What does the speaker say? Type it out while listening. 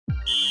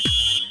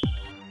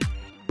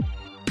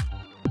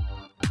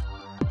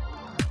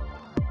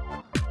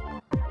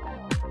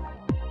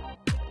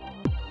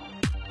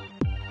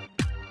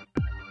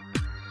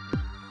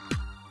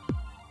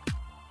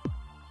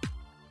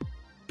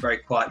very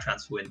quiet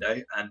transfer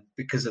window, and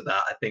because of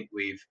that, I think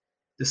we've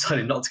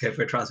decided not to go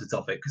for a transfer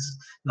topic because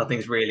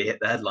nothing's really hit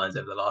the headlines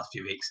over the last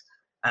few weeks.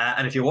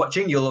 And if you're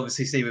watching, you'll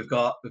obviously see we've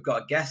got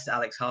a guest,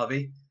 Alex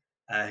Harvey,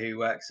 who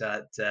works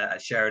at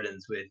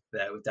Sheridan's with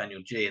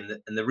Daniel G. And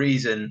the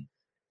reason,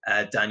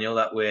 Daniel,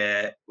 that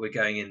we're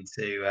going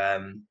into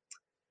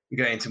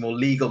more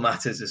legal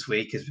matters this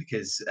week is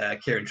because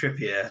Kieran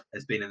Trippier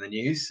has been in the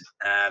news,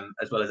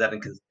 as well as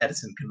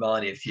Edinson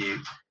Cavani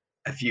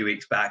a few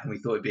weeks back, and we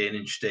thought it'd be an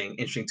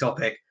interesting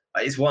topic.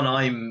 It's one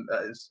I'm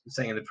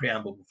saying in the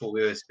preamble before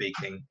we were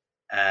speaking,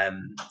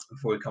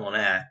 before we come on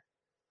air.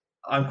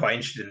 I'm quite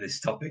interested in this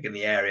topic in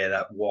the area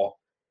that what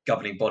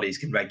governing bodies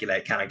can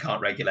regulate, can and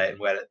can't regulate, and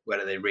where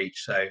do they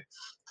reach. So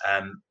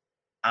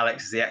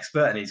Alex is the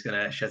expert, and he's going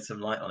to shed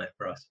some light on it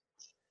for us.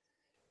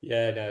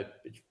 Yeah, no,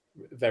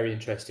 very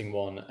interesting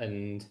one.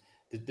 And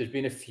there's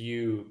been a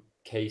few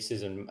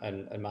cases and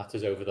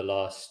matters over the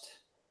last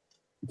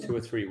 2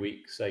 or 3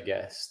 weeks, I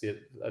guess. The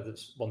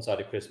one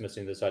side of Christmas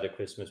and the other side of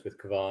Christmas with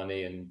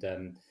Cavani and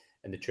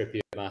the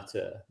Trippier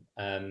matter.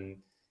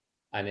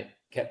 And it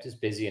kept us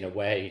busy in a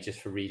way,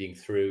 just for reading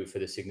through for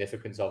the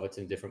significance of it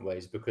in different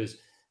ways. Because,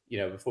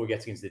 before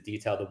getting into the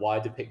detail, the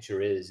wider picture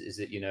is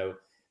that,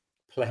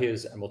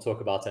 players, and we'll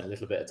talk about it in a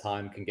little bit of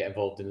time, can get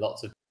involved in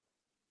lots of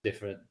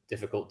different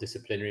difficult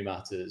disciplinary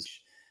matters,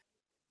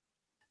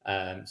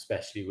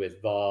 especially with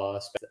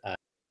VAR,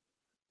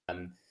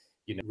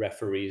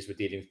 referees were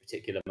dealing with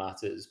particular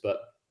matters, but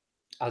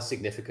as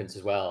significant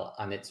as well,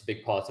 and it's a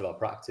big part of our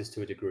practice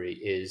to a degree,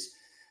 is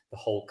the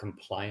whole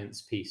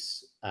compliance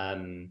piece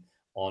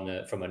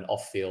from an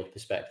off-field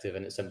perspective.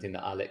 And it's something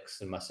that Alex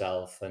and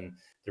myself and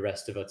the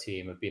rest of our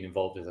team have been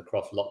involved with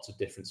across lots of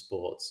different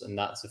sports. And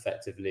that's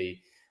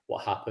effectively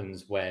what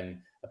happens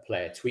when a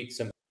player tweets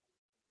something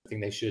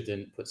they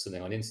shouldn't, put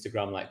something on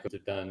Instagram like could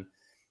have done.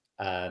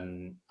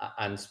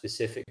 And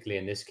specifically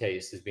in this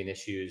case, there's been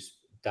issues.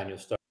 Daniel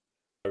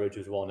Sturridge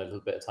was one a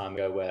little bit of time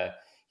ago where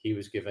he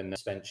was given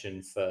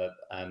suspension for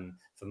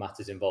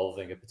matters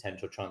involving a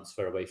potential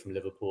transfer away from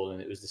Liverpool.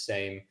 And it was the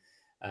same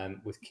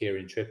with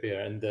Kieran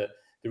Trippier. And the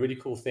really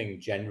cool thing,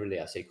 generally,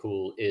 I say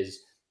cool,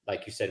 is,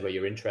 like you said, where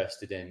you're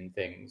interested in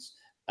things,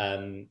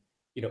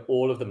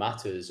 all of the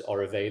matters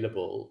are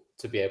available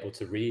to be able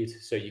to read.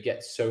 So you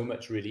get so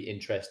much really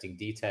interesting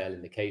detail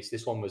in the case.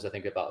 This one was, I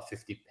think, about a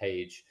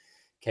 50-page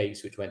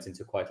case, which went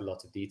into quite a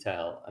lot of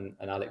detail. And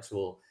Alex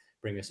will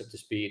bring us up to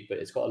speed, but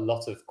it's got a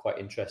lot of quite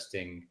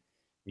interesting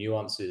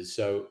nuances.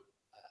 So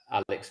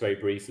Alex, very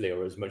briefly,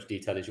 or as much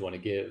detail as you want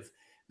to give,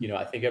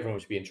 I think everyone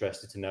should be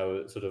interested to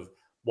know sort of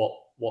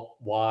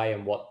why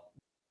and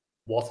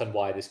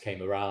why this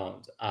came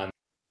around, and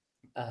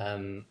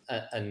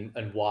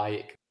why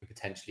it can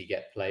potentially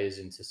get players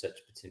into such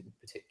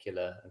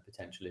particular and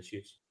potential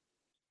issues.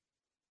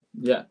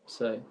 Yeah,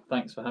 so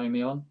thanks for having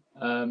me on.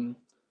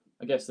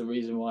 I guess the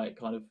reason why it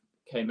kind of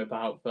came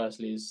about,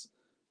 firstly, is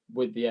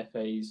with the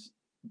FA's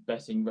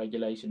betting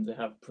regulations, they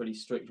have pretty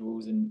strict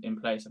rules in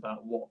place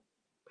about what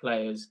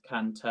players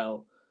can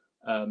tell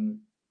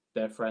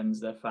their friends,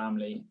 their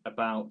family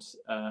about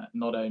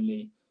not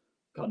only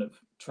kind of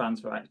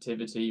transfer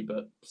activity,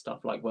 but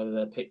stuff like whether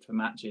they're picked for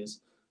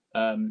matches.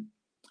 And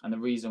the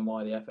reason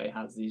why the FA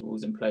has these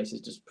rules in place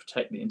is just to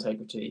protect the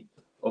integrity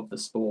of the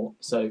sport.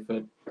 So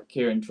for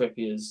Kieran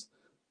Trippier's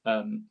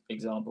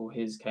example,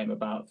 his came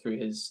about through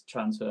his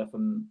transfer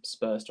from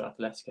Spurs to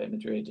Atletico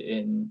Madrid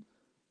in,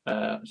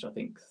 which I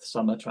think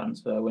summer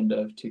transfer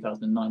window of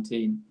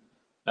 2019.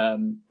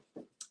 And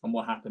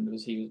what happened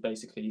was he was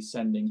basically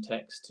sending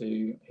texts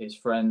to his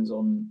friends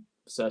on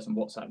certain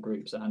WhatsApp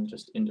groups and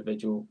just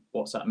individual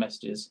WhatsApp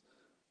messages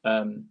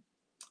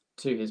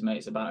to his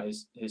mates about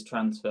his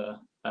transfer,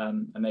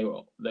 and they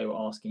were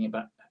asking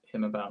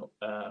about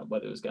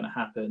whether it was going to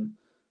happen.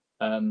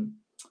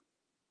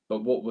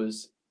 But what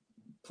was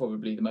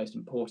probably the most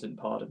important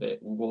part of it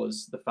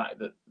was the fact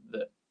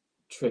that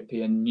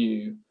Trippier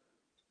knew,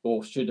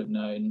 or should have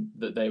known,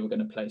 that they were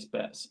going to place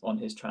bets on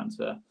his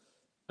transfer.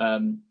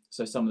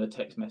 So some of the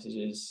text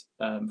messages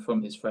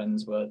from his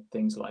friends were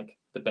things like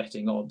the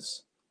betting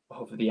odds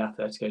of the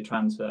Atletico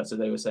transfer. So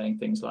they were saying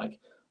things like,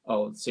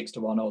 "Oh,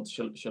 6-1 odds.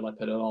 Shall I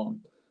put it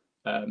on?"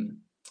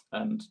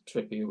 And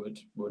Trippier would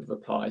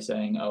reply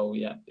saying, "Oh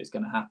yeah, it's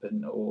going to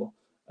happen." Or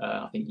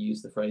I think he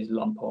used the phrase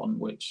 "lump on,"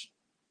 which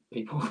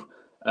people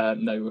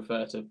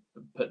refer to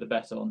put the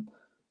bet on.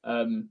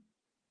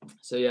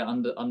 So yeah,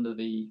 under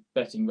the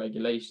betting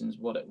regulations,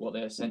 what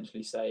they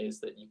essentially say is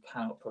that you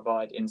cannot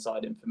provide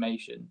inside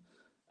information,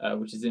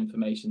 which is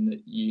information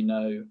that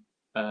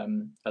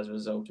as a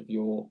result of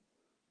your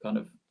kind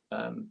of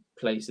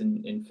place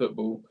in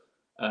football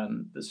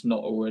that's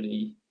not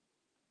already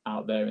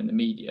out there in the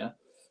media.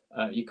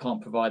 You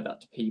can't provide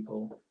that to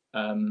people,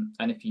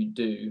 and if you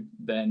do,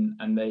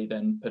 and they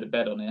put a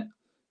bet on it,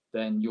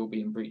 then you'll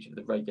be in breach of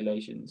the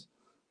regulations.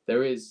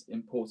 There is,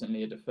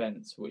 importantly, a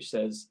defence which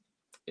says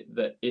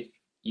that if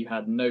you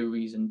had no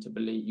reason to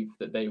believe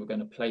that they were going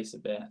to place a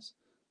bet,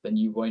 then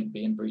you won't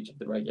be in breach of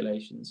the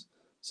regulations.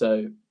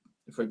 So,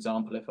 for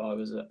example, if I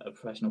was a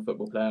professional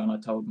football player and I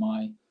told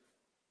my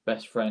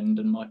best friend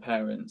and my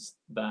parents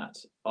that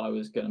I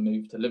was going to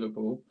move to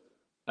Liverpool,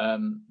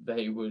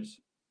 they would,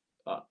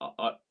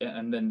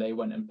 and then they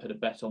went and put a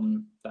bet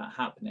on that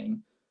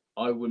happening,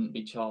 I wouldn't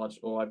be charged,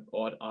 or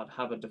I'd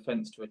have a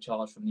defence to a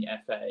charge from the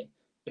FA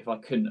if I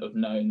couldn't have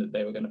known that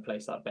they were going to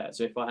place that bet.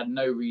 So if I had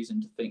no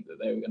reason to think that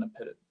they were going to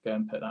go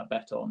and put that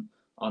bet on,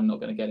 I'm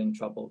not going to get in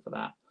trouble for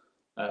that.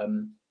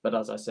 But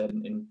as I said,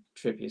 in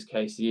Trippier's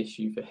case, the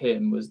issue for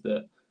him was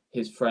that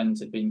his friends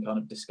had been kind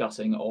of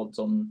discussing odds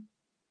on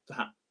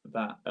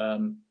that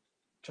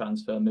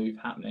transfer move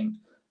happening.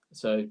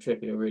 So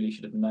Trippier really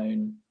should have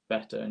known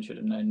better and should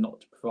have known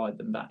not to provide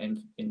them that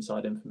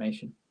inside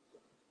information.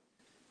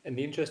 And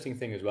the interesting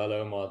thing as well,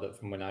 Omar, that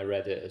from when I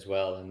read it as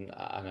well, and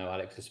I know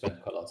Alex has spent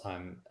quite a lot of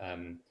time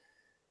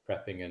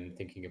prepping and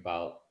thinking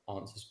about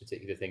answers to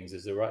particular things,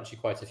 is there were actually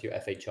quite a few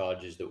FA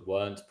charges that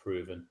weren't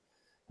proven,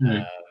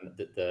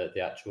 that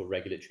the actual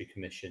regulatory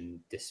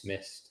commission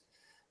dismissed.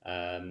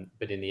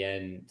 But in the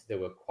end, there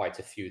were quite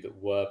a few that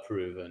were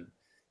proven.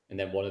 And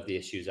then one of the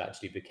issues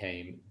actually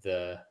became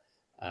the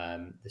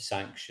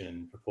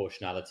sanction,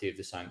 proportionality of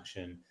the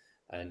sanction,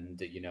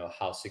 and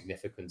how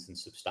significant and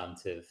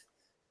substantive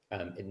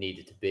it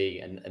needed to be.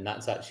 And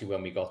that's actually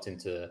when we got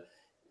into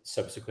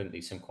subsequently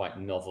some quite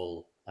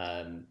novel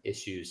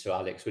issues. So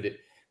Alex, would it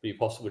be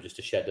possible just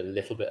to shed a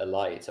little bit of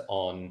light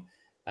on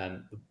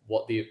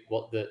what the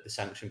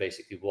sanction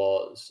basically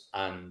was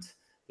and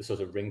the sort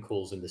of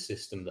wrinkles in the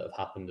system that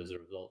have happened as a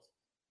result?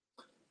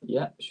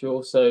 Yeah,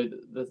 sure. So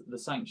the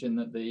sanction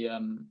that the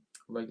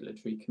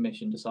regulatory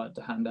commission decided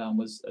to hand down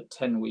was a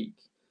 10-week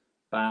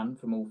ban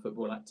from all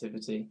football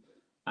activity,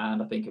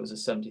 and I think it was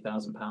a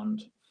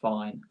 £70,000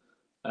 fine.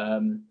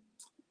 And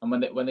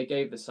when they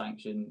gave the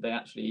sanction, they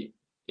actually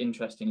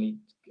interestingly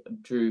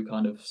drew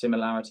kind of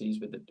similarities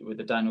with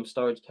the Daniel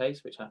Sturridge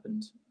case, which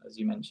happened, as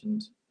you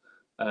mentioned,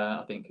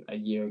 I think a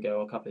year ago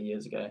or a couple of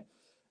years ago.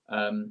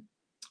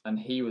 And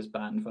he was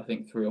banned for I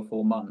think 3 or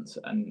 4 months,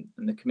 and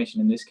the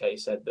commission in this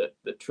case said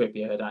that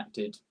Trippier had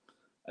acted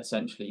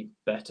essentially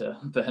better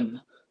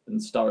than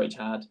Sturridge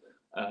had.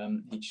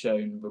 He'd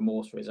shown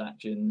remorse for his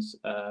actions,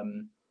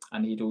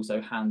 and he'd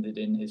also handed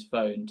in his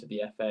phone to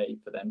the FA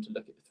for them to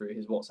look through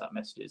his WhatsApp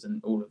messages,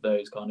 and all of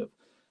those kind of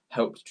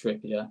helped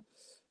Trippier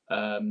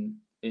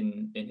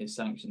in his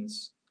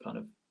sanctions kind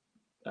of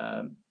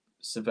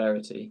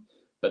severity.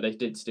 But they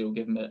did still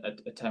give him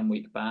a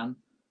 10-week ban,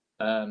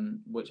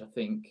 which I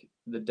think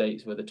the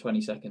dates were the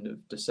 22nd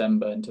of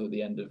December until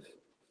the end of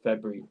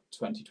February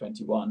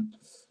 2021.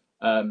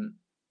 And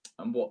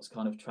what's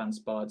kind of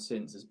transpired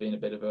since has been a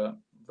bit of a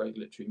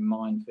regulatory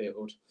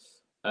minefield,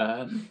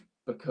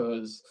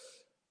 because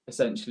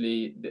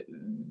essentially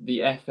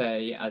the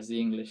FA, as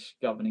the English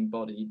governing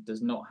body,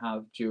 does not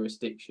have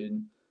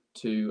jurisdiction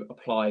to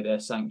apply their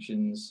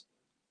sanctions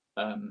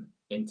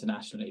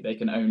internationally. They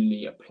can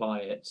only apply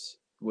it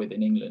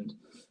within England.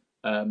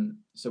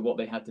 So what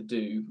they had to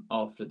do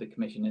after the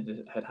commission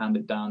had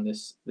handed down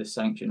this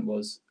sanction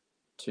was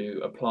to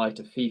apply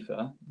to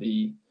FIFA,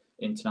 the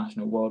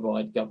international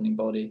worldwide governing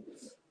body,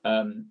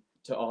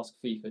 to ask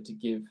FIFA to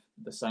give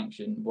the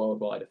sanction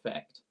worldwide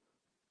effect.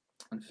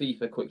 And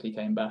FIFA quickly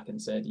came back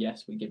and said,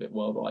 yes, we give it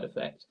worldwide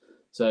effect.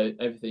 So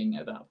everything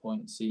at that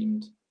point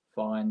seemed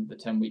fine. The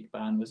 10-week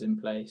ban was in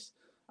place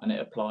and it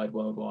applied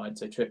worldwide.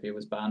 So Trippier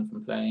was banned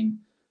from playing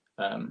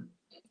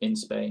in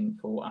Spain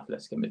for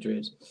Atletico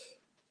Madrid.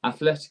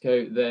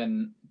 Atletico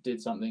then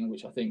did something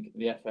which I think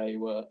the FA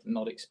were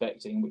not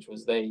expecting, which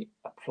was they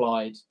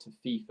applied to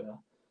FIFA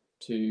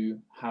to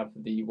have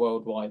the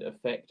worldwide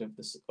effect of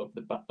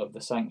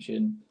the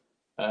sanction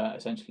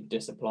essentially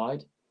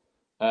disapplied.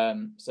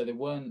 So they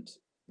weren't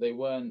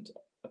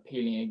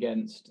appealing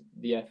against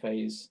the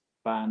FA's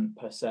ban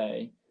per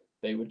se.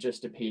 They were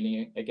just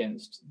appealing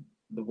against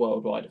the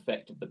worldwide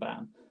effect of the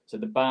ban. So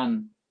the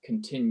ban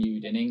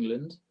continued in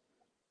England,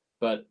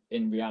 but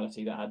in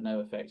reality that had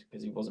no effect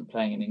because he wasn't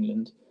playing in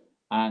England.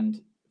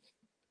 And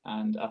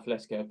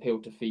Atletico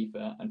appealed to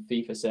FIFA, and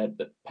FIFA said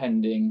that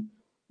pending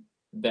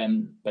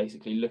them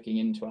basically looking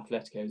into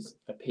Atletico's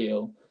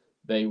appeal,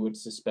 they would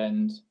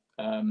suspend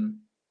the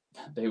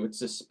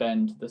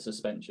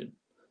suspension.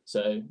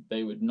 So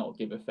they would not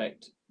give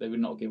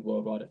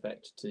worldwide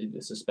effect to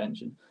the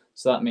suspension.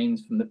 So that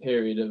means from the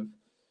period of,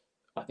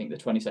 I think, the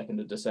 22nd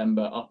of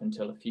December up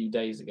until a few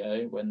days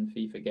ago when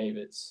FIFA gave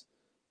its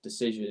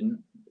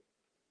decision,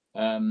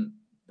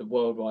 the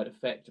worldwide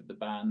effect of the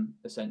ban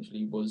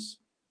essentially was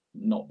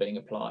not being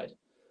applied.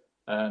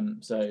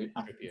 So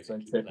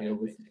Trippier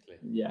was,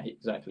 yeah,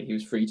 exactly. He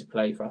was free to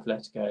play for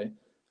Atletico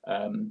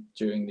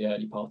during the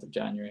early part of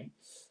January.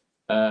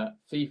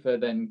 FIFA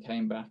then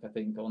came back, I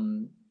think,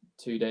 on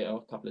a few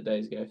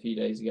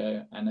days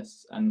ago,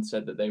 and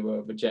said that they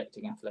were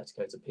rejecting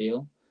Atletico's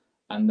appeal,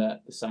 and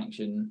that the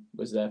sanction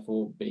was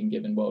therefore being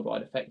given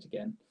worldwide effect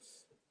again.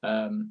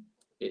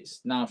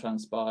 It's now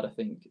transpired, I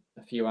think,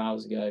 a few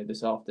hours ago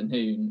this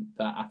afternoon,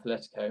 that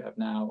Atletico have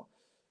now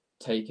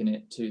taken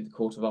it to the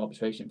Court of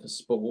Arbitration for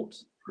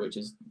Sport, which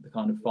is the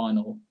kind of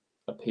final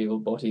appeal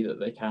body that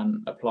they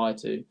can apply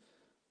to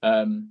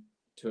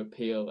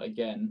appeal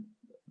again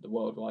the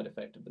worldwide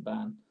effect of the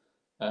ban.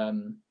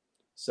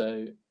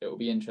 So it will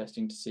be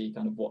interesting to see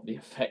kind of what the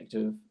effect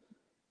of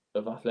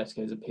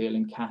Atletico's appeal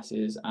in CAS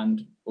is,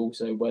 and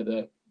also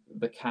whether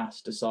the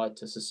CAS decide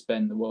to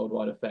suspend the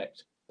worldwide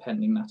effect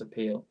pending that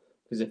appeal.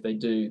 Because if they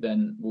do,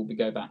 then we'll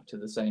go back to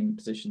the same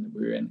position that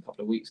we were in a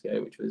couple of weeks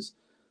ago, which was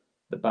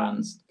the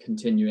ban's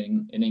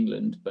continuing in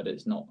England, but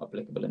it's not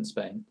applicable in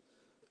Spain.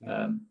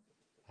 I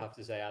have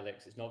to say,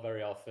 Alex, it's not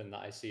very often that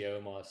I see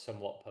Omar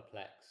somewhat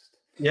perplexed.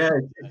 Yeah,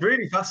 it's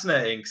really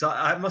fascinating, because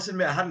I must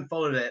admit I hadn't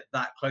followed it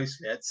that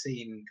closely. I'd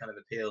seen kind of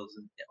appeals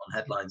on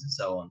headlines and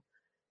so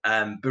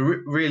on, but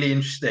really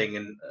interesting.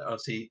 And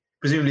obviously,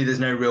 presumably, there's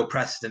no real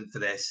precedent for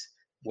this,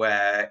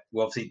 where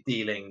we're obviously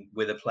dealing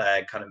with a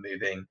player kind of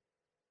moving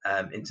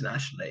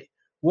internationally.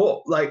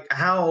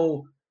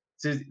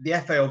 So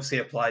the FA obviously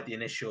applied the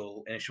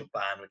initial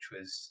ban, which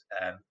was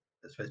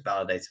I suppose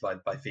validated by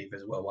FIFA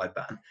as a worldwide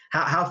ban.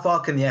 How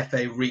far can the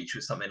FA reach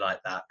with something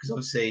like that? Because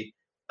obviously,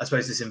 I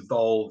suppose this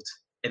involved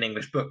an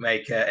English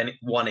bookmaker and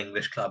one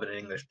English club and an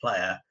English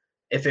player.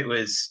 If it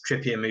was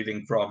Trippier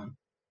moving from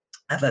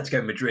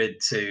Atletico Madrid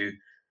to,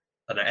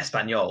 I don't know,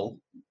 Espanyol,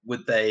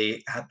 would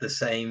they have the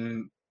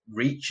same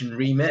reach and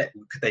remit?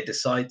 Could they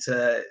decide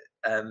to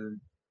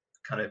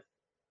kind of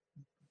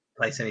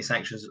place any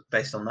sanctions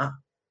based on that?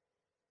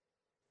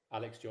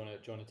 Alex, do you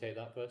want to take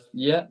that first?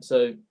 Yeah.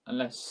 So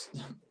unless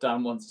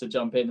Dan wants to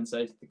jump in and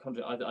say to the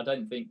contrary, I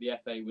don't think the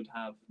FA would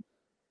have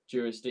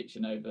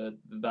jurisdiction over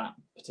that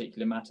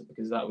particular matter,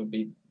 because that would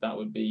be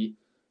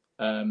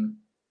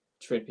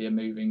Trippier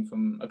moving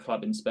from a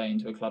club in Spain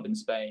to a club in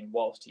Spain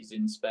whilst he's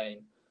in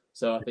Spain.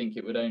 So I think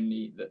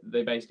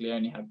they basically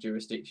only have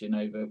jurisdiction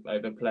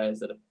over players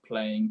that are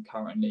playing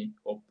currently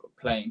or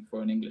playing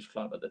for an English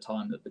club at the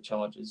time that the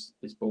charge is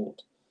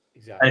brought.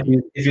 Exactly.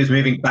 And if he was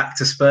moving back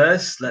to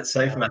Spurs, let's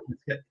say, from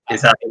Atletico,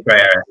 is that a grey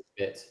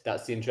area?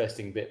 That's the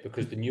interesting bit,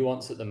 because the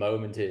nuance at the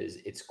moment is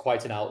it's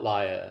quite an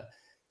outlier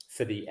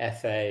for the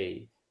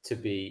FA to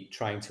be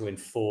trying to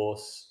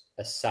enforce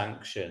a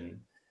sanction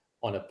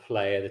on a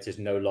player that is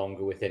no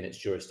longer within its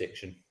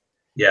jurisdiction.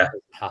 Yeah, it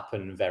doesn't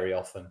happen very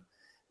often.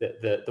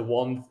 The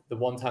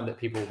one time that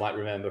people might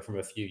remember from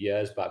a few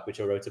years back,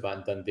 which I wrote about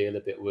in Done Deal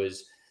a bit,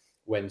 was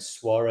when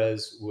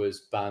Suarez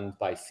was banned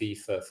by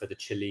FIFA for the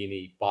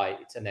Chiellini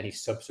bite, and then he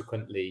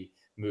subsequently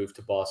moved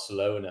to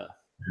Barcelona.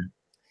 Mm-hmm.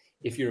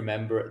 If you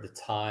remember at the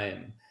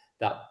time,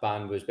 that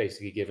ban was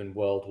basically given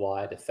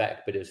worldwide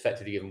effect, but it was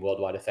effectively given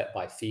worldwide effect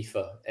by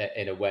FIFA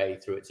in a way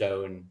through its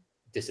own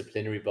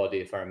disciplinary body,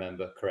 if I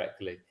remember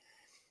correctly.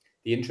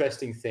 The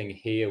interesting thing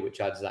here, which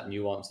adds that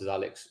nuance, as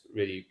Alex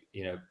really,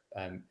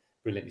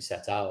 brilliantly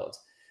set out,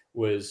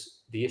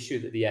 was the issue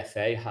that the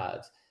FA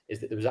had is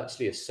that there was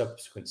actually a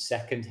subsequent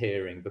second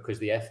hearing, because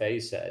the FA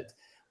said,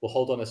 well,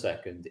 hold on a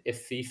second,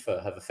 if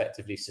FIFA have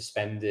effectively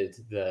suspended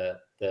the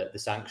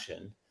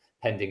sanction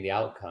pending the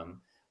outcome,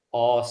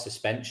 our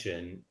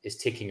suspension is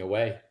ticking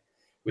away,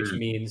 which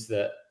means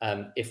that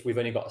if we've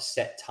only got a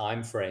set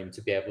time frame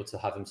to be able to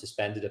have them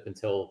suspended up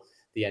until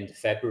the end of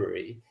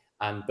February,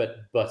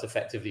 but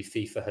effectively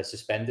FIFA has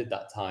suspended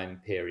that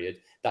time period,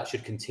 that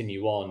should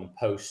continue on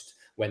post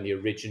when the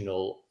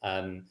original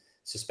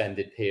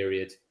suspended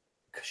period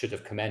should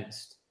have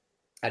commenced.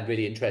 And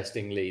really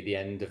interestingly, the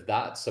end of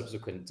that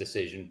subsequent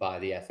decision by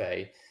the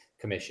FA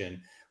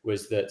Commission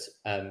was that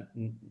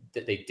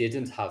that they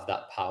didn't have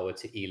that power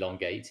to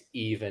elongate,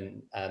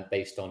 even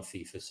based on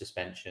FIFA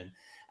suspension.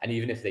 And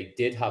even if they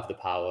did have the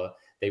power,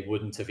 they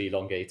wouldn't have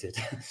elongated.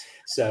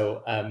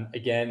 So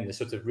again, the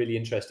sort of really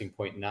interesting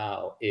point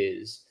now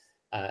is,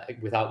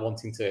 without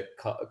wanting to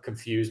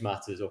confuse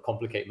matters or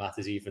complicate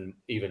matters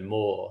even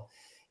more,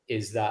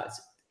 is that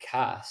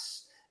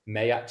CAS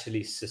may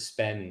actually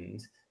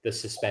suspend the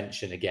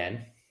suspension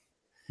again,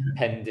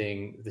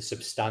 pending the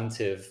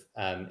substantive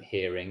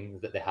hearing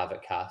that they have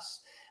at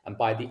CAS. And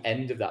by the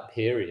end of that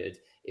period,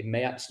 it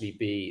may actually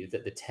be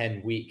that the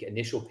 10-week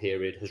initial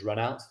period has run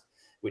out,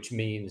 which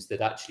means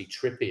that actually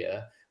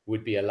Trippier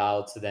would be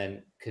allowed to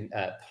then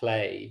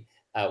play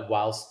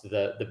whilst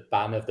the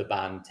ban of the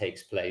ban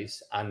takes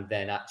place, and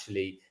then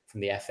actually from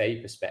the FA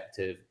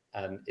perspective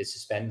is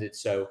suspended.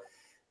 So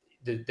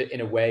in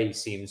a way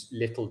seems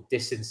little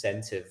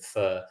disincentive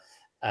for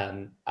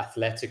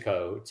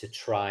Atletico to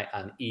try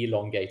and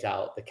elongate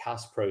out the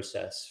CAS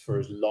process for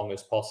as long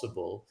as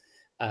possible,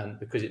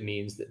 because it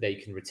means that they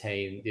can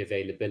retain the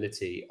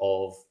availability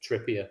of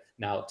Trippier.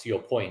 Now, to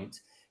your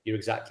point, you're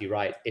exactly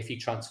right. If he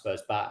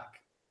transfers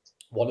back,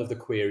 one of the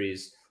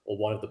queries or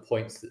one of the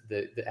points that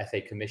the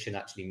FA Commission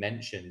actually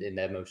mentioned in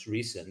their most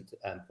recent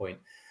point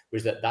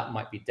was that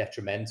might be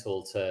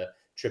detrimental to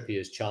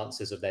Trippier's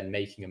chances of then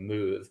making a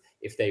move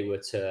if they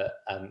were to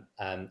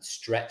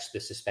stretch the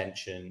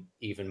suspension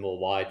even more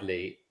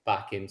widely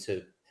back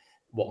into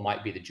what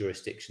might be the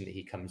jurisdiction that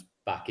he comes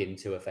back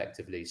into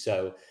effectively.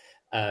 So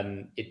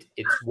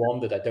it's one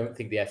that I don't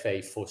think the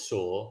FA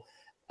foresaw.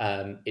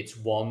 It's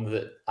one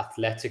that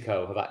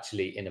Atletico have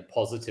actually, in a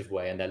positive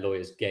way, and their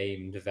lawyers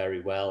gamed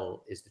very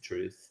well, is the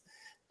truth.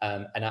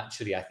 And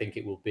actually, I think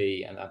it will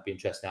be, and I'd be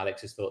interested in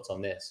Alex's thoughts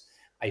on this,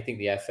 I think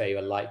the FA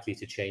are likely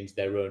to change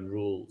their own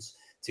rules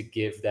to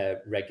give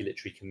their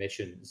regulatory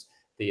commissions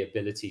the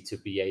ability to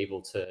be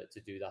able to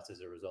do that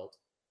as a result.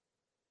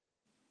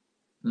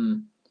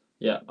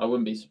 Yeah, I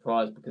wouldn't be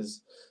surprised,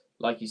 because,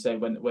 like you said,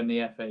 when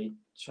the FA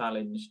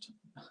challenged,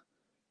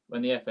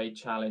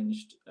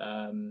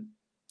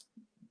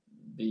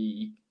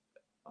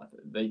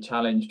 they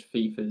challenged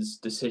FIFA's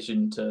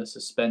decision to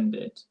suspend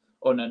it.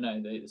 Oh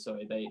no,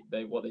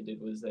 they what they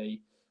did was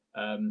they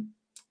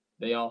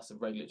asked the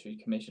regulatory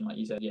commission, like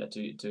you said,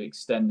 to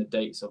extend the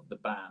dates of the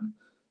ban,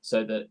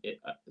 so that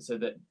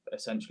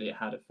essentially it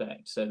had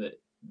effect, so that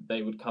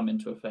they would come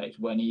into effect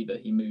when either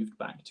he moved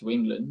back to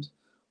England,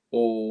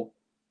 or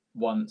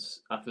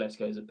once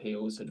Atletico's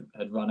appeals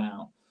had run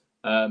out.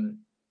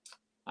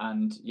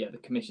 And yeah, the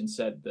commission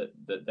said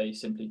that they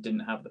simply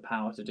didn't have the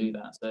power to do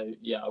that. So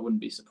yeah, I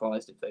wouldn't be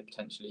surprised if they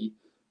potentially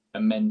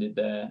amended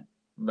their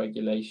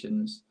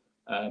regulations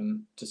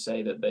to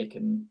say that they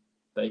can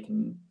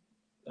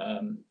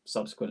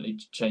subsequently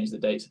change the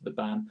dates of the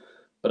ban.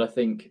 But I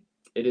think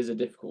it is a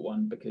difficult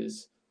one,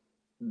 because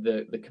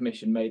the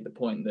commission made the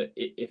point that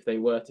if they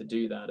were to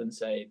do that and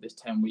say this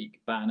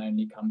 10-week ban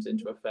only comes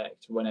into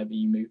effect whenever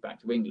you move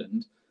back to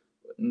England,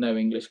 no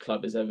English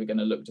club is ever going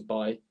to look to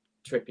buy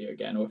Trippier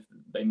again, or if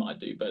they might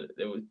do, but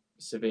it would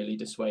severely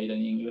dissuade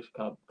any English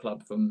club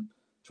from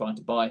trying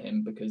to buy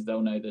him, because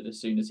they'll know that as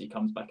soon as he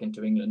comes back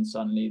into England,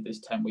 suddenly this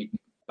 10-week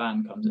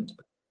ban comes into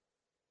play.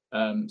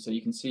 So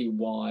you can see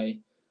why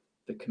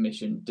the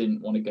commission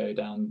didn't want to go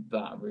down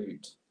that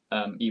route,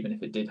 even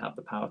if it did have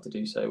the power to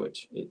do so,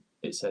 which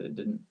it said it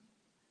didn't.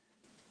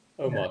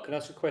 Omar, can I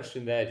ask a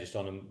question there, just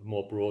on a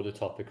more broader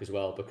topic as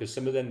well? Because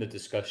some of the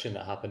discussion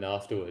that happened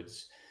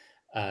afterwards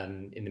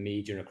in the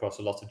media and across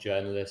a lot of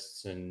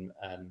journalists, and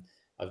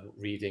I was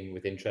reading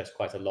with interest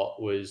quite a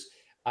lot, was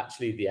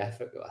actually the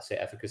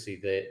efficacy,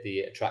 the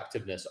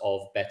attractiveness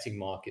of betting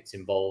markets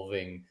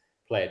involving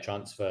player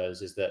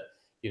transfers. Is that,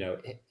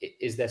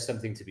 is there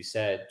something to be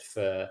said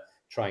for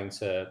trying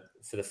for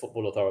the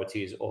football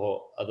authorities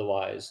or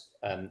otherwise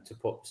to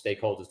put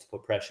stakeholders to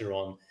put pressure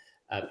on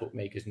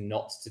bookmakers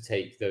not to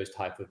take those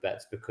type of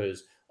bets?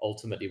 Because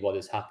ultimately what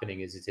is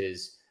happening is it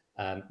is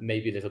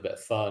maybe a little bit of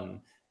fun,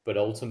 but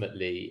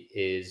ultimately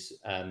is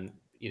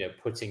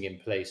putting in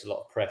place a lot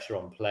of pressure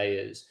on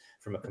players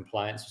from a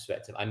compliance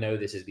perspective. I know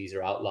these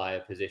are outlier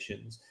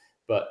positions,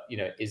 but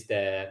is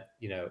there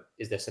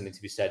something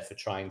to be said for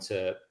trying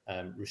to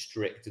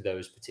restrict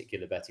those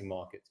particular betting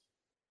markets?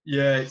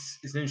 Yeah, it's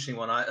an interesting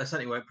one. I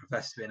certainly won't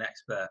profess to be an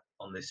expert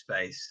on this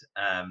space,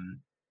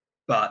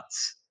 but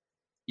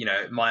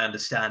my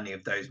understanding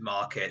of those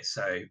markets,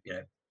 so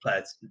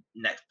players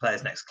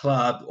next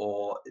club,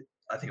 or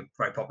I think a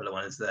very popular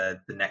one is the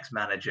next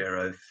manager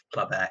of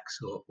Club X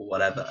or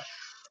whatever.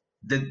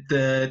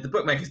 The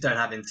bookmakers don't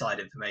have inside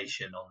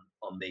information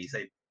on these.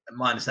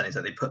 My understanding is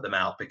that they put them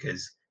out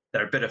because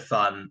they're a bit of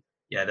fun.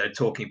 They're a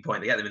talking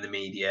point. They get them in the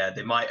media.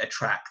 They might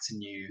attract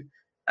new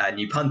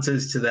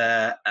punters to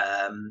their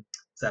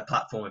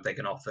platform if they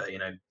can offer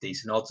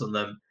decent odds on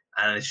them,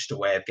 and it's just a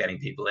way of getting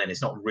people in.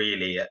 It's not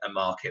really a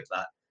market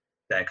that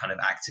they're kind of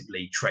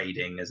actively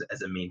trading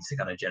as a means to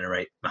kind of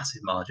generate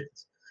massive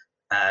margins,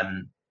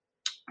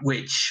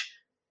 which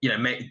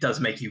does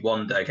make you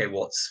wonder, okay,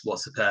 what's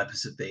the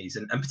purpose of these,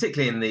 and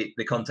particularly in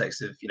the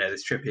context of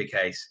this Trippier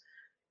case.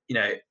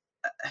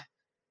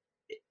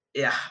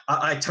 Yeah,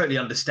 I totally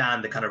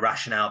understand the kind of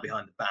rationale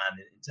behind the ban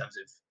in terms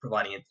of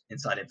providing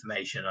inside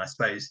information. And I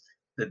suppose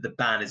that the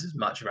ban is as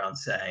much around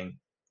saying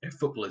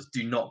footballers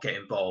do not get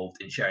involved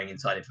in sharing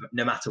inside information,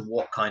 no matter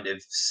what kind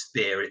of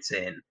sphere it's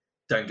in.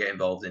 Don't get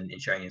involved in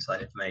sharing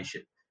inside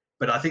information.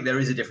 But I think there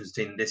is a difference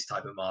between this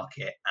type of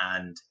market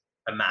and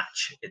a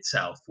match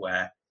itself,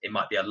 where it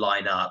might be a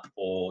lineup,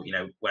 or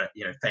where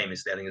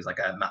famously I think it was like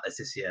a Matt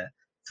Letizia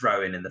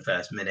throw in the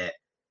first minute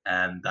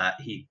that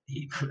he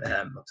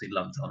obviously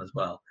lumped on as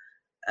well.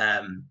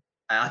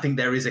 I think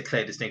there is a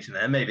clear distinction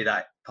there. Maybe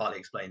that partly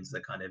explains the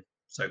kind of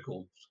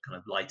so-called kind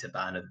of lighter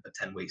ban of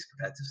 10 weeks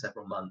compared to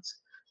several months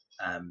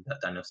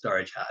that Daniel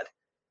Sturridge had.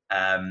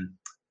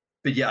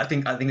 But yeah, I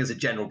think as a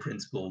general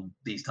principle,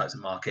 these types of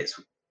markets,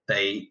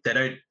 they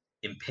don't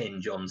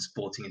impinge on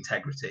sporting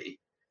integrity.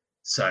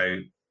 So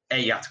A,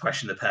 you have to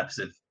question the purpose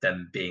of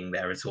them being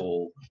there at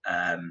all.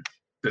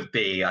 But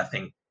B, I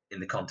think in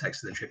the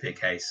context of the Trippier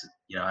case,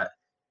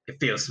 it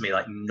feels to me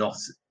like not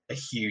a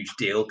huge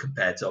deal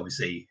compared to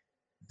obviously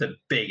the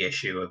big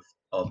issue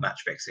of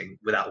match fixing,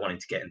 without wanting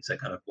to get into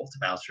kind of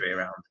whataboutery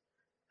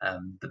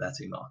around the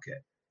betting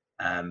market.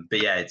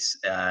 But yeah, it's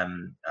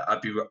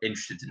I'd be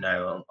interested to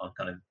know on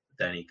kind of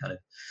any kind of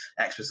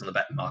experts on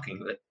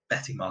the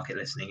betting market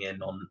listening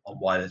in on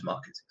why those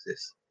markets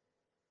exist.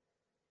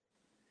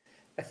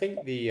 I think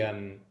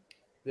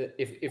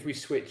if we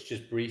switch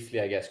just briefly,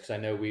 I guess, because I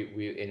know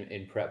we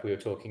in prep we were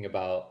talking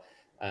about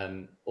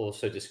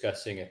also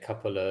discussing a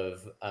couple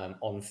of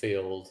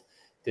on-field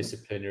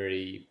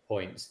disciplinary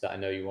points that I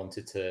know you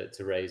wanted to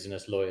raise, and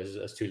as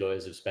two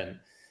lawyers have spent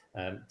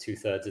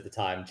 2/3 of the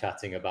time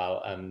chatting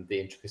about the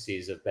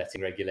intricacies of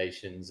betting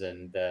regulations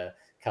and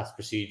CAS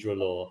procedural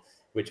law.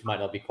 which might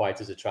not be quite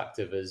as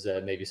attractive as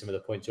maybe some of the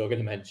points you're going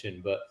to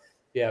mention. But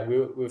yeah, we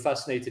were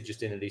fascinated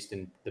just at least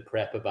in the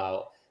prep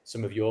about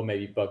some of your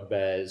maybe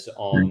bugbears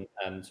on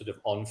sort of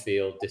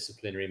on-field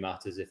disciplinary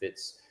matters, if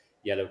it's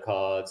yellow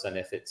cards and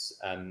if it's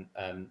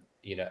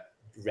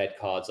red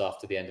cards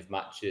after the end of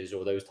matches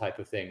or those type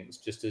of things,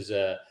 just as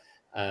a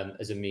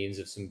means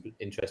of some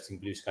interesting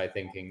blue sky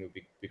thinking. It would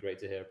be great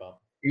to hear about.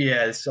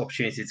 Yeah, this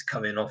opportunity to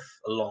come in off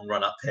a long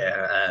run up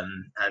here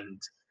and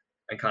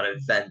kind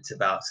of vent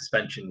about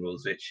suspension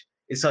rules, which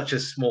is such a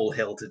small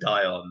hill to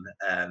die on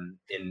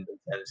in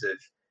terms of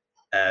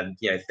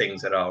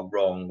things that are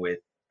wrong with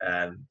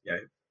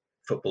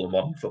football or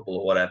modern football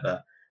or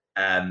whatever.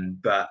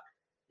 But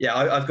yeah,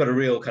 I've got a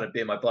real kind of bee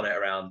in my bonnet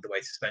around the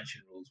way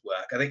suspension rules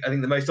work. I think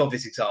the most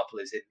obvious example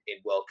is in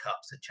World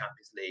Cups and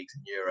Champions Leagues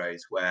and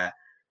Euros, where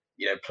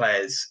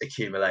players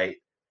accumulate.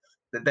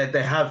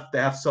 They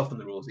have softened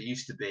the rules. It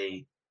used to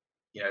be,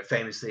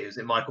 famously, it was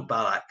Michael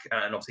Ballack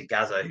and obviously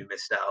Gazza who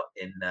missed out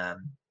in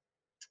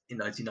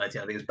 1990.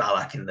 I think it was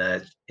Ballack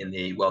in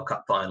the World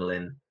Cup final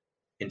in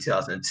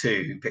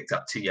 2002, who picked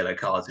up 2 yellow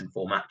cards in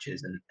 4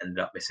 matches and ended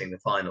up missing the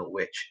final.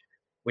 Which,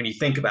 when you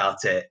think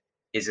about it,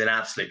 is an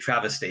absolute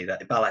travesty.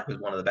 That Ballack was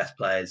one of the best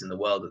players in the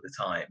world at the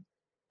time,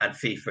 and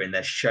FIFA, in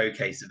their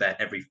showcase event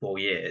every 4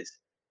 years,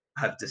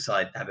 have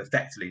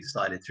effectively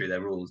decided through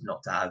their rules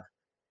not to have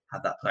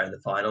that player in the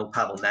final.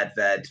 Pavel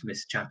Nedved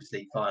missed the Champions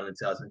League final in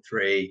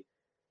 2003.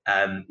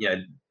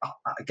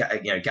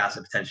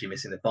 Gazza potentially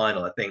missing the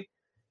final. I think,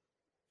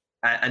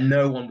 and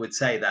no one would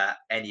say that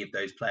any of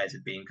those players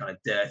had been kind of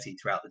dirty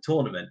throughout the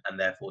tournament and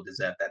therefore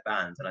deserved their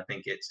bans. And I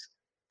think it's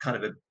kind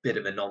of a bit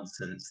of a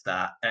nonsense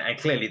that, and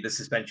clearly the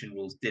suspension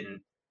rules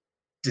didn't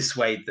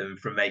dissuade them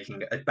from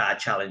making a bad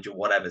challenge or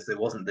whatever. So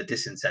there wasn't the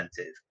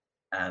disincentive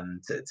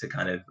to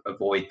kind of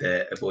avoid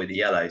the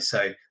yellow.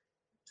 So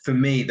for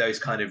me, those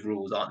kind of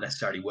rules aren't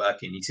necessarily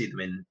working. You see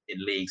them in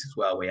leagues as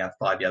well, where you have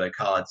 5 yellow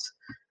cards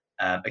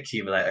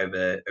accumulate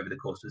over the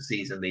course of the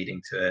season,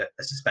 leading to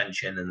a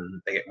suspension,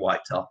 and they get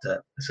wiped after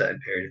a certain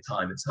period of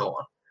time, and so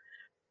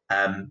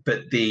on.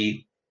 But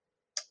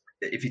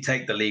if you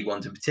take the league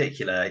ones in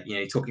particular,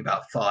 you're talking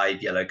about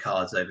 5 yellow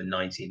cards over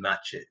 19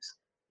 matches.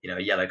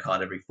 A yellow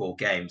card every 4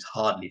 games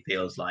hardly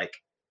feels like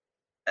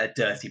a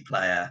dirty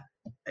player,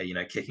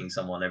 kicking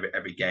someone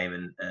every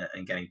game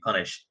and getting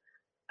punished.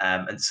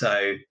 And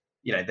so,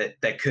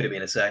 there could have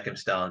been a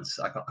circumstance.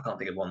 I can't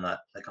think of one that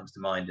comes to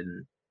mind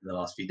in the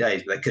last few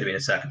days, but there could have been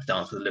a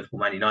circumstance with the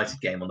Liverpool-Man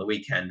United game on the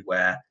weekend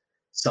where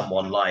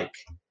someone like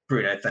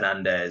Bruno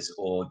Fernandes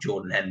or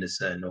Jordan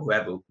Henderson or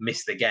whoever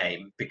missed the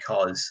game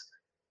because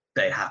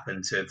they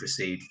happened to have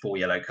received 4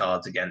 yellow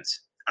cards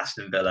against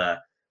Aston Villa,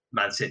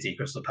 Man City,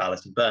 Crystal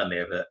Palace, and Burnley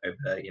over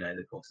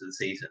the course of the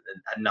season,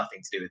 and had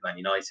nothing to do with Man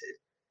United.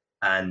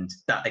 And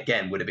that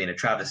again would have been a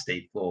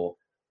travesty for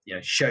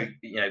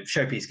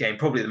showpiece game,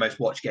 probably the most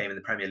watched game in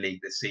the Premier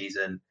League this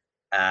season,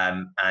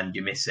 and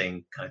you're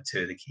missing kind of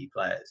 2 of the key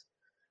players.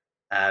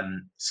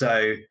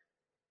 So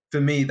for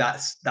me,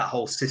 that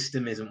whole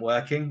system isn't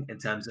working in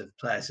terms of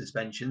player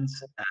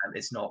suspensions.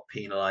 It's not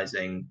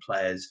penalising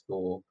players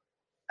for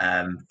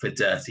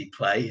dirty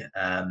play.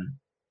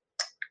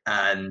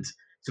 And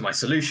so my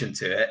solution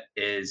to it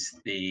is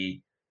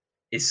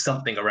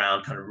something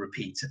around kind of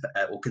repeat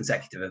or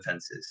consecutive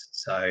offences.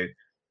 So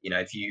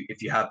if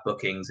you have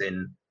bookings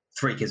in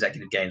 3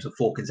 consecutive games or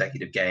 4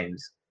 consecutive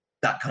games,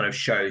 that kind of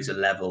shows a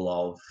level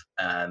of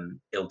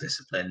ill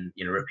discipline,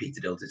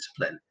 repeated ill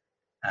discipline,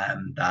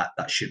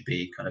 that should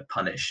be kind of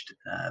punished,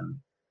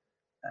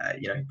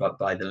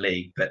 by the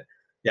league. But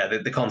yeah,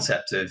 the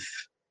concept of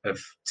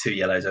 2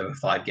 yellows over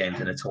 5 games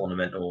in a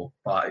tournament, or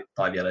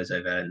 5 yellows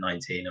over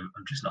 19, I'm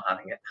just not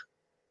having it.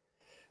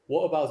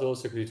 What about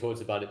also, because we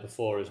talked about it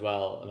before as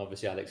well, and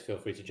obviously Alex, feel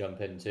free to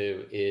jump in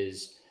too,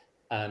 is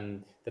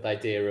that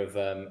idea of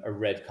a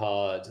red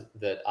card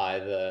that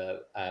either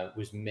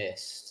was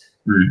missed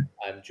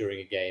during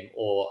a game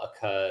or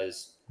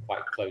occurs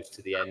quite close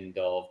to the end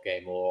of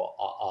game or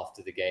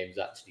after the game's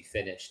actually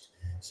finished.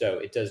 So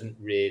it doesn't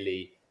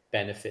really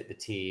benefit the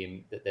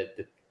team that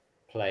the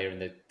player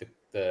and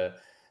the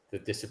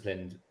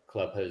disciplined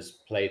club has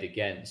played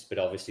against, but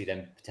obviously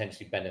then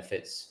potentially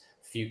benefits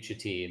future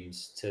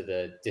teams to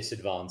the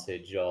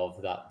disadvantage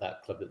of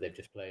that club that they've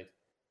just played.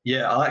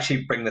 Yeah, I'll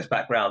actually bring this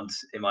back round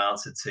in my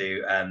answer to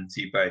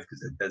you both,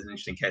 because there's an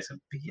interesting case I'm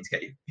beginning to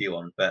get your view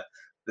on. But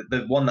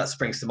the one that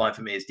springs to mind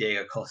for me is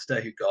Diego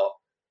Costa, who got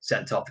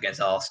sent off against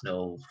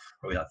Arsenal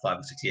probably like 5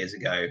 or 6 years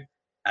ago.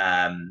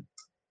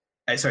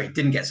 Sorry,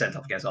 didn't get sent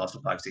off against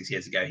Arsenal 5 or 6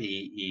 years ago.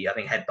 He I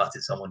think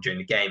headbutted someone during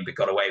the game, but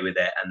got away with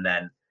it, and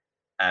then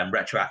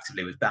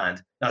retroactively was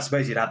banned. Now, I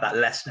suppose you'd have that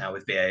less now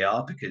with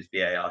VAR, because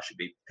VAR should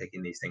be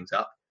picking these things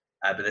up.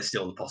 But there's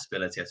still the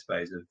possibility, I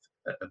suppose, of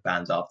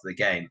bans after the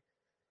game.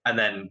 And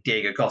then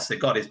Diego Costa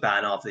got his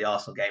ban after the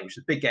Arsenal game, which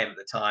was a big game at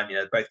the time.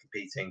 Both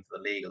competing for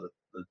the league or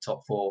the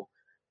top 4.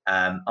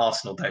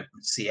 Arsenal don't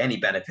see any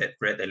benefit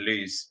for it. They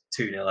lose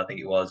 2-0, I think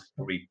it was,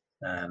 probably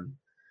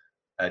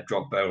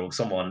Drogba or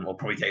someone, or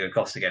probably Diego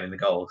Costa getting the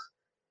goals.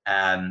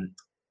 And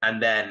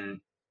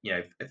then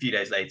a few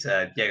days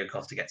later, Diego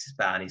Costa gets his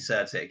ban. He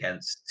serves it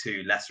against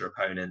two lesser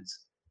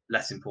opponents,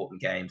 less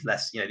important games.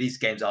 These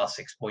games are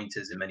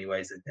 6-pointers in many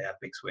ways. They have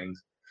big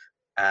swings.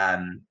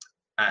 And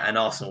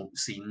Arsenal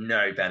see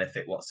no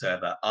benefit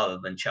whatsoever other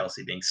than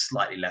Chelsea being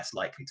slightly less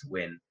likely to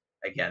win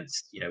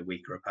against,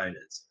 weaker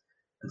opponents.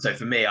 And so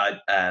for me,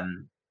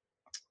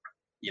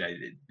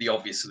 the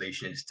obvious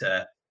solution is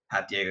to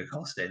have Diego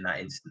Costa in that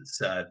instance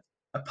serve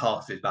a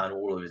part of his ban,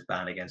 all of his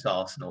ban against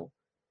Arsenal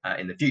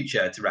in the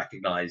future to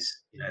recognise,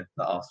 that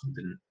Arsenal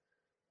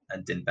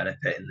didn't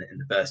benefit in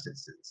the first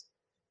instance.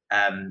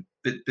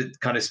 But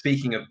kind of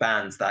speaking of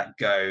bans that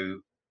go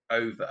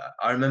over,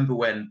 I remember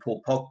when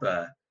Paul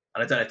Pogba,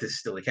 and I don't know if this is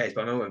still the case,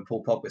 but I remember when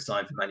Paul Pogba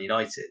signed for Man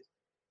United,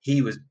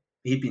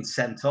 he'd been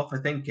sent off, I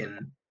think,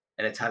 in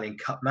an Italian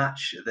Cup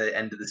match at the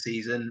end of the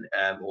season,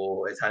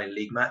 or Italian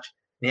League match.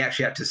 And he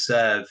actually had to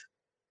serve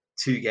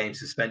 2-game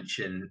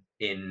suspension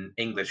in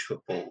English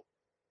football,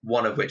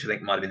 one of which I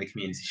think might have been the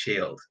Community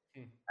Shield.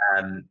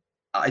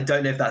 I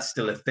don't know if that's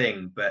still a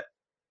thing, but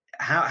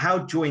how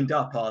joined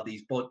up are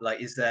these?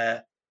 Like, is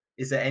there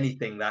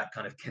anything that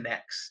kind of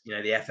connects,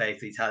 the FA,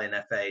 the Italian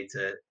FA,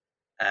 to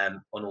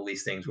on all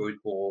these things,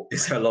 or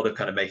is there a lot of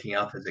kind of making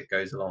up as it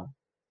goes along?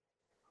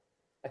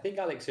 I think,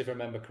 Alex, if I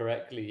remember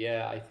correctly,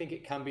 yeah, I think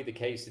it can be the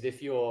case that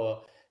if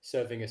you're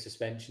serving a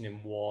suspension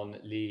in one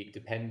league,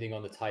 depending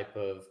on the type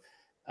of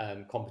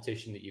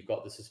competition that you've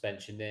got the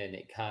suspension in,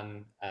 it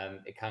can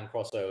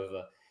cross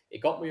over.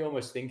 It got me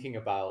almost thinking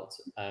about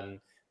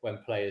when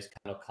players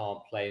kind of can't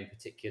play in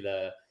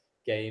particular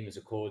games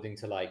according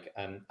to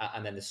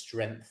and then the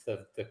strength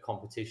of the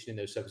competition in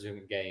those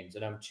subsequent games.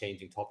 And I'm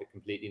changing topic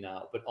completely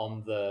now, but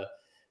on the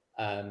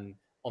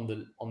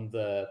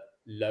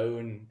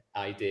loan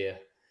idea,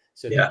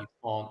 so that you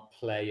can't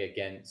play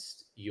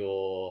against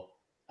your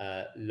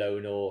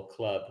loan or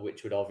club,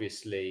 which would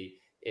obviously,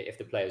 if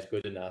the player is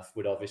good enough,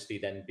 would obviously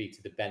then be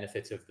to the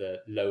benefit of the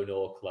loan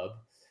or club.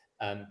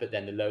 But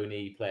then the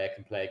loanee player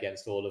can play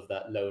against all of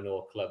that loan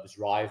or club's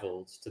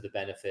rivals to the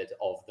benefit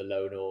of the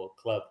loan or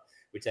club,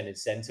 which then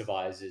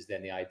incentivizes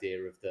then the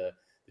idea of the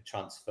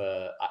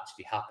transfer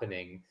actually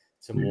happening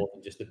to more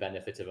than just the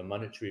benefit of a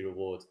monetary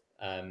reward.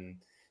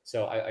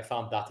 So I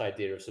found that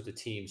idea of sort of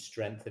teams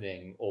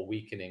strengthening or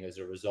weakening as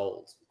a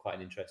result quite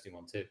an interesting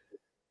one too.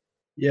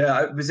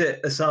 Yeah, was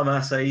it Osama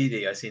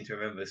Saidi? I seem to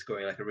remember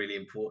scoring like a really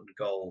important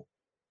goal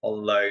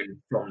on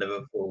loan from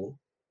Liverpool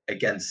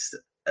against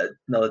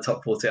another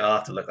top 40. I'll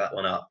have to look that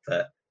one up,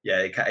 but yeah,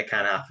 it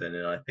can happen,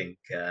 and I think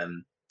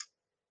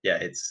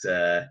it's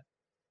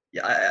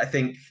I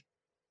think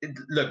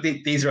look,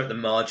 these are at the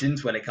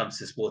margins when it comes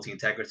to sporting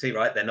integrity,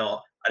 right? They're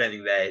not. I don't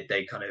think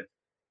they kind of.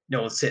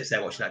 No one sits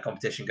there watching that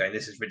competition going,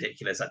 "This is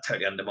ridiculous. That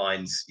totally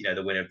undermines,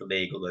 the winner of the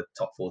league or the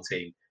top 4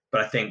 team."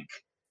 But I think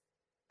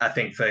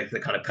for the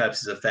kind of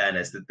purposes of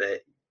fairness,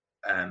 that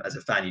as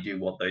a fan, you do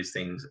want those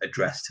things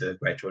addressed to a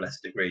greater or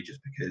lesser degree,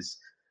 just because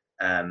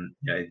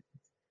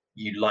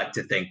you'd like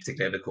to think,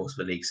 particularly over the course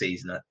of a league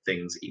season, that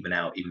things even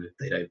out, even if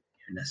they don't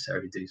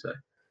necessarily do so.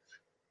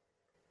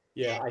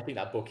 Yeah, I think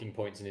that booking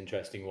point's an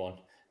interesting one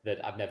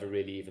that I've never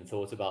really even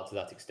thought about to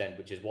that extent,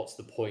 which is what's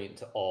the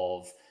point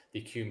of the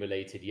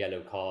accumulated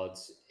yellow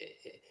cards?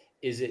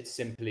 Is it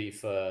simply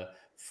for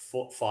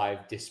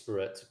 5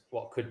 disparate,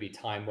 what could be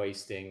time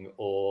wasting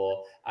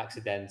or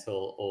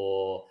accidental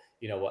or,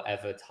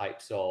 whatever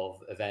types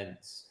of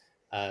events?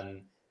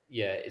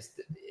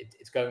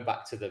 It's going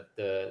back to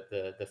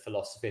the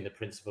philosophy and the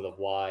principle of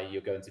why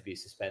you're going to be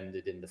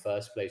suspended in the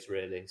first place,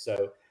 really.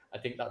 So I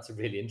think that's a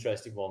really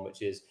interesting one,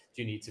 which is,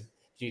 do you need to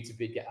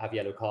have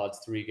yellow cards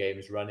 3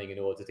 games running in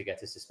order to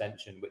get a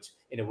suspension, which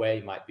in a way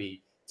might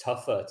be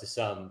tougher to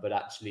some, but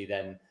actually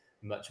then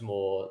much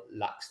more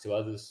lax to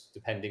others,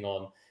 depending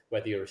on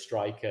whether you're a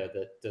striker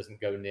that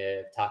doesn't go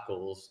near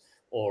tackles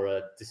or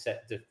a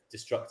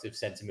destructive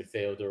centre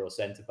midfielder or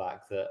centre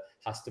back that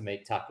has to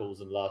make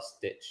tackles and last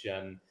ditch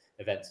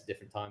events at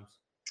different times.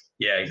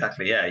 Yeah,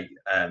 exactly. Yeah,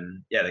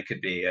 there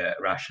could be a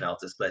rationale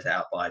to split it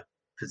out by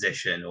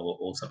position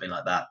or something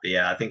like that. But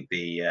yeah, I think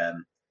the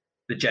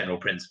general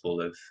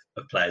principle of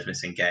players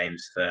missing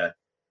games for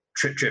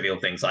trivial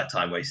things like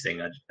time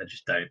wasting, I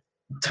just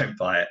don't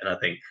buy it, and I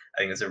think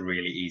there's a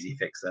really easy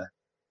fix there.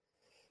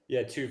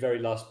 Yeah, 2 very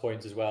last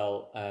points as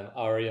well.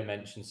 Aria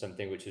mentioned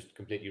something which is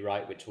completely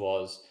right, which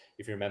was,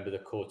 if you remember the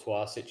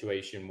Courtois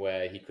situation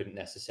where he couldn't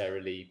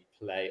necessarily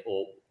play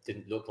or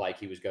didn't look like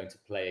he was going to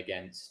play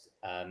against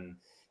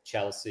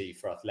Chelsea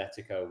for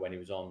Atletico when he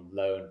was on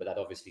loan, but that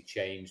obviously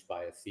changed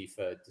by a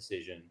FIFA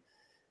decision.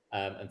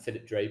 And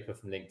Philip Draper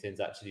from LinkedIn's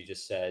actually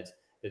just said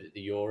that at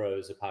the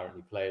Euros,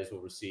 apparently players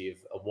will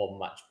receive a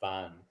 1-match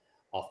ban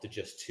after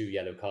just 2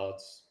 yellow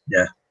cards.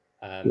 Yeah.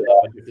 I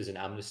wonder if there's an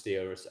amnesty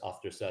or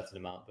after a certain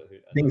amount. But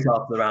I think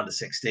after the round of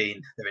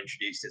 16, they've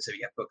introduced it, so you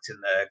get booked in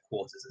the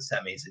quarters and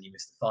semis, and you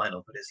miss the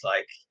final. But it's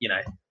like,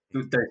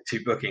 those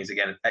 2 bookings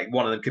again.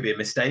 One of them could be a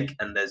mistake,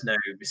 and there's no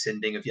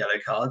rescinding of yellow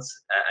cards,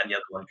 and the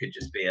other one could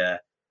just be a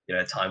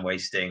time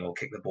wasting or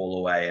kick the ball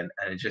away. And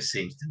it just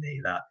seems to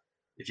me that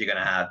if you're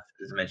going to have,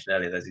 as I mentioned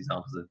earlier, those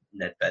examples of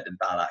Nedved and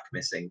Ballack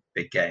missing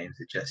big games,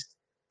 it just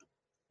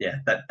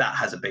that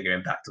has a bigger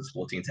impact on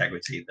sporting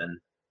integrity than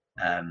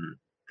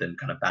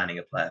kind of banning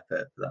a player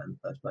for that in the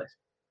first place.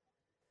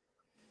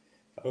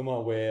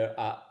 Omar, we're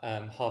at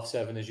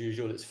 7:30 as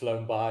usual. It's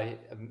flown by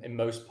in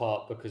most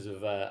part because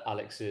of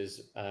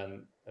Alex's a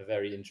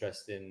very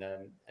interesting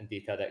and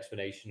detailed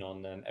explanation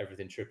on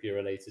everything Trippier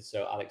related.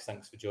 So Alex,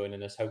 thanks for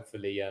joining us.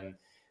 Hopefully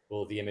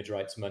all the image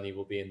rights money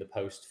will be in the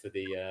post for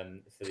the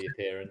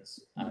appearance,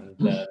 and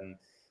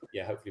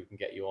hopefully we can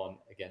get you on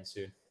again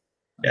soon.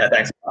 Yeah,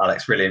 thanks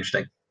Alex, really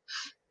interesting.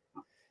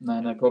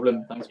 No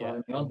problem. Thanks for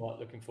having me on. I'm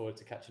looking forward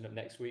to catching up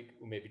next week.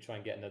 We'll maybe try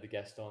and get another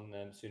guest on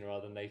sooner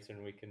rather than later,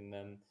 and we can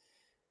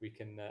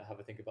have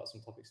a think about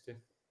some topics too.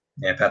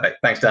 Yeah,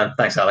 perfect. Thanks, Dan.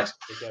 Thanks, Alex.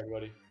 Take care,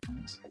 everybody.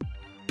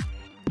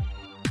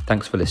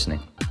 Thanks for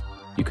listening.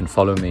 You can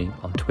follow me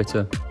on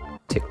Twitter,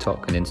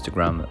 TikTok, and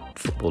Instagram at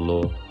Football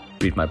Law,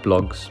 read my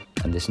blogs,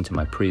 and listen to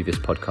my previous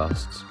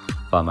podcasts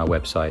via my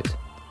website,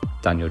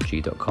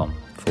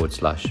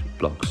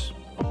 danielg.com/blogs.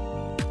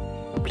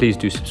 Please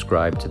do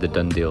subscribe to the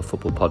Done Deal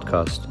Football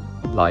Podcast,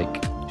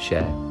 like,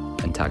 share,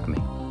 and tag me.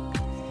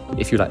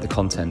 If you like the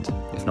content,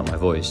 if not my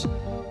voice,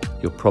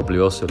 you'll probably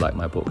also like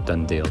my book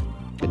Done Deal,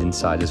 an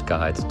insider's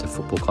guide to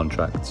football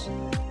contracts,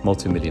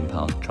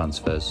 multi-million-pound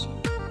transfers,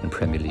 and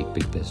Premier League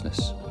big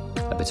business.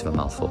 A bit of a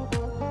mouthful.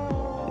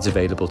 It's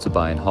available to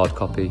buy in hard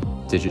copy,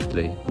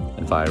 digitally,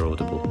 and via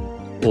Audible.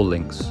 All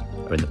links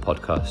are in the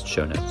podcast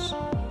show notes.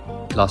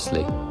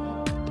 Lastly,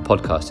 the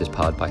podcast is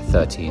powered by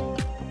 13,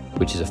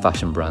 which is a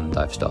fashion brand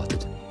I've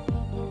started.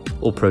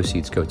 All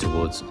proceeds go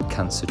towards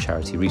cancer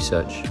charity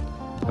research,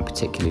 and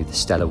particularly the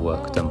stellar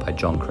work done by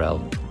John Krell,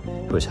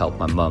 who has helped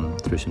my mum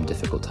through some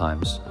difficult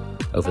times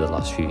over the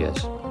last few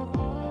years.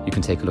 You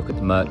can take a look at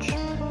the merch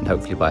and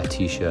hopefully buy a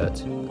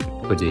t-shirt,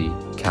 hoodie,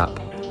 cap,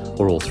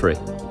 or all three.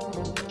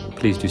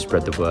 Please do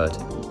spread the word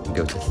and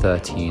go to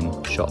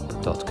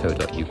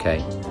 13shop.co.uk.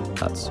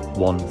 That's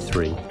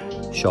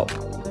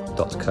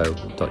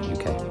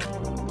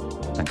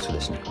 13shop.co.uk. Thanks for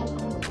listening.